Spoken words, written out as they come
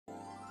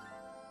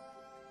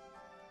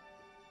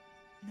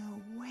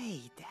No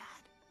way, Dad.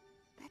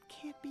 That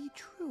can't be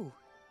true.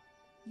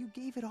 You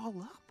gave it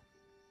all up?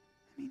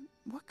 I mean,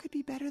 what could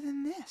be better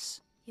than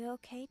this? You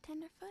okay,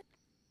 Tenderfoot?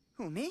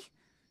 Who, me?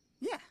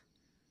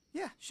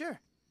 Yeah, sure.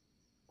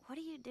 What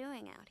are you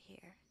doing out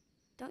here?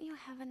 Don't you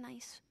have a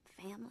nice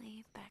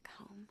family back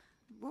home?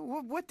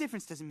 What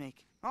difference does it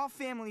make? All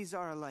families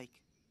are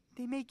alike.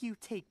 They make you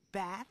take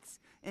baths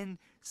and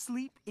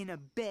sleep in a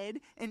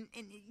bed, and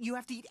you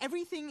have to eat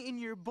everything in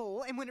your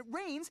bowl, and when it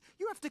rains,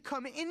 you have to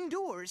come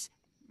indoors.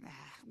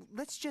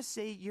 Let's just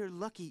say you're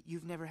lucky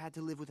you've never had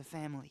to live with a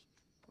family.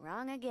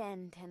 Wrong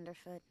again,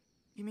 Tenderfoot.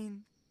 You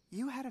mean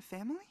you had a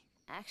family?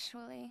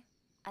 Actually,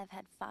 I've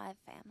had 5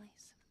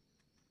 families.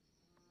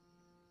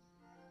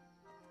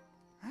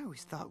 I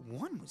always thought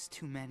one was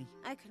too many.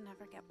 I could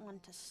never get one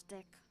to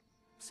stick.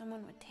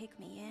 Someone would take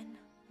me in,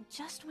 and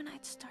just when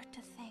I'd start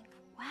to think,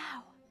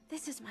 wow,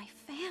 this is my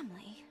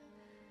family,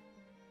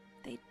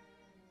 they'd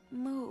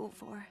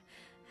move or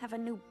have a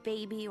new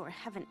baby or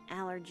have an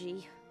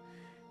allergy.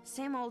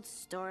 Same old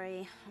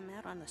story. I'm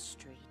out on the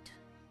street.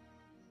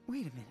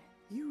 Wait a minute.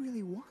 You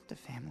really want a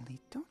family,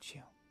 don't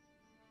you?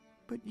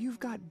 But you've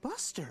got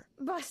Buster.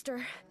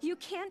 Buster, you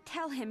can't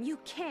tell him. You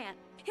can't.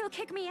 He'll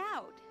kick me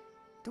out.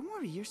 Don't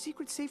worry, your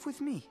secret's safe with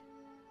me.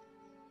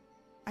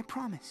 I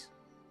promise.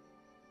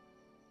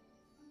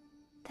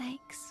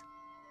 Thanks.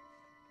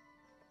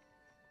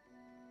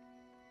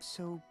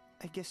 So,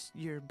 I guess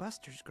you're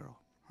Buster's girl,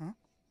 huh?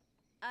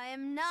 I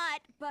am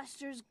not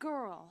Buster's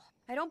girl.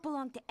 I don't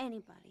belong to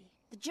anybody.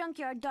 The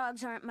junkyard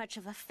dogs aren't much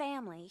of a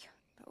family.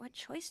 But what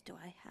choice do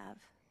I have?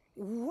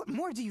 What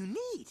more do you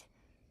need?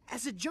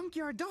 As a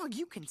junkyard dog,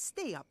 you can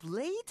stay up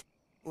late,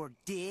 or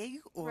dig,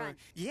 or... Run.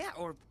 Yeah,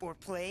 or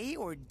play,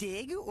 or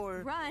dig,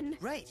 or... Run.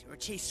 Right, or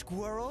chase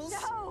squirrels.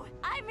 No!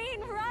 I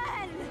mean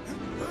run!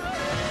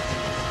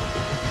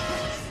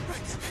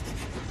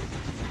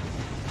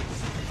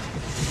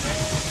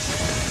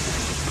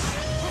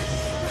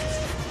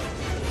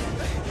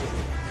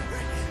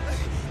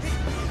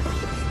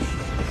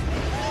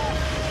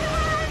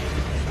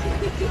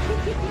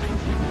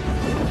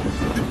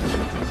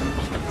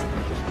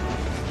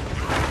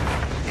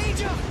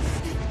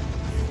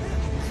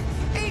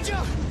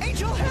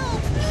 Angel,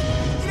 help!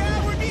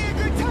 Yeah, we're being a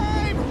good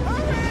time!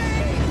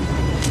 Hurry!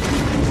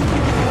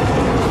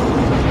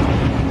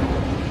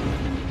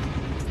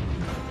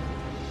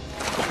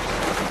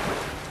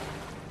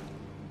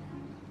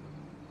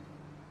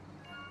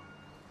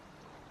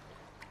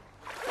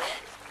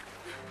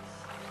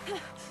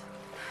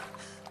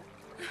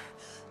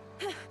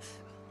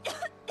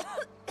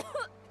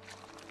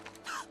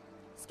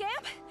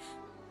 Scamp?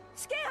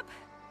 Scamp!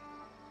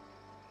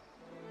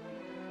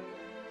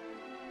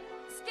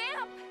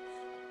 Scamp!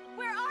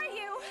 Where are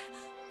you?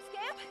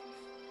 Scamp?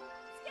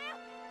 Scamp?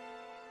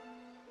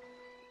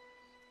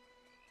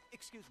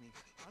 Excuse me,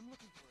 I'm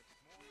looking for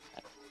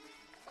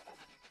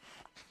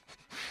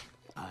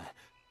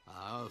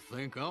I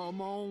think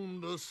I'm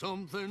on to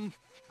something.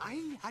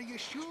 Aye, are you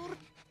sure?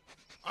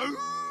 I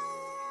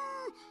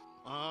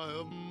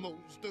have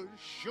most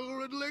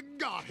assuredly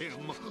got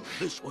him.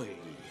 This way.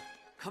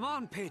 Come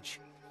on, Pidge.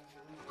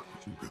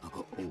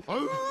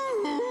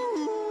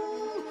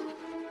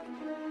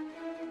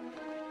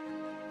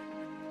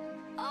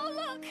 Oh,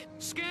 look!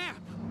 Scamp!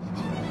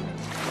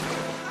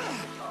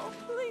 Oh,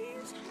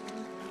 please.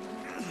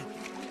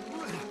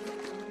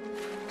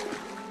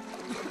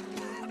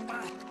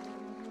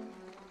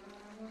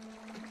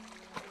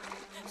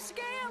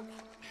 Scamp!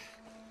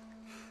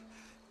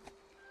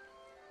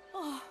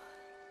 Oh,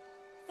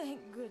 thank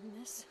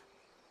goodness.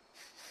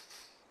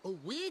 A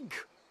wig?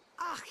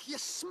 Ach, you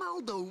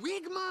smelled the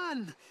wig,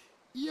 man!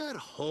 You're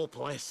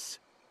hopeless.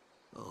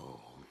 Oh,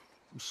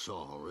 I'm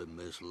sorry,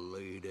 Miss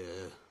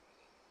Lady.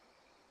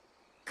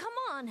 Come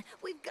on,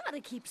 we've got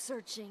to keep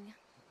searching.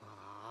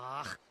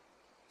 Ah,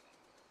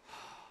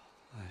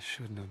 I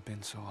shouldn't have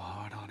been so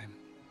hard on him.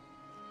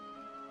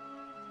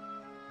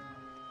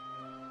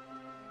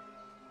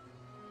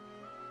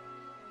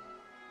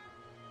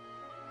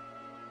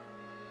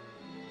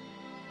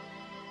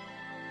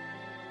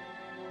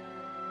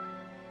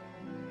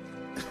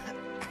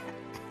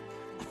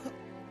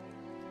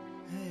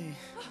 Hey.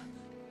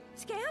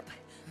 Scamp?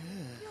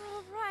 You're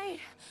all right.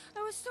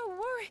 I was so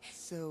worried.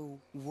 So,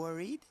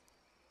 worried?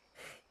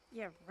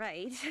 You're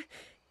right.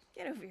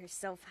 Get over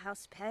yourself,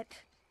 house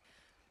pet.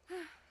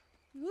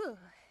 Ugh.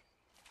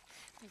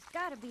 There's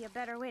gotta be a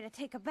better way to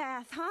take a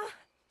bath, huh?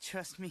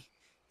 Trust me,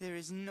 there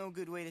is no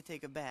good way to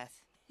take a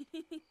bath.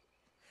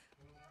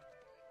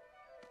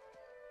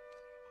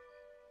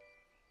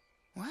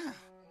 Wow.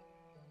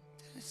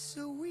 That is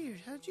so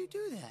weird. How'd you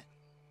do that?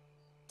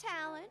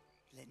 Talent.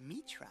 Let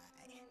me try.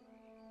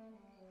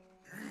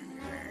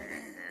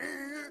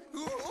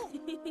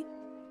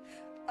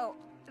 Oh,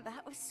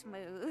 that was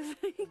smooth.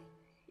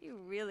 You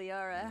really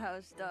are a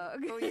house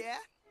dog. Oh, yeah?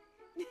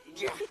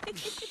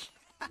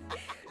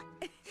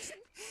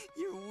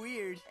 You're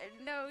weird.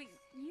 No,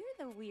 you're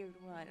the weird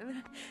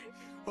one.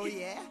 Oh,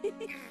 yeah?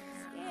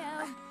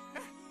 Yeah.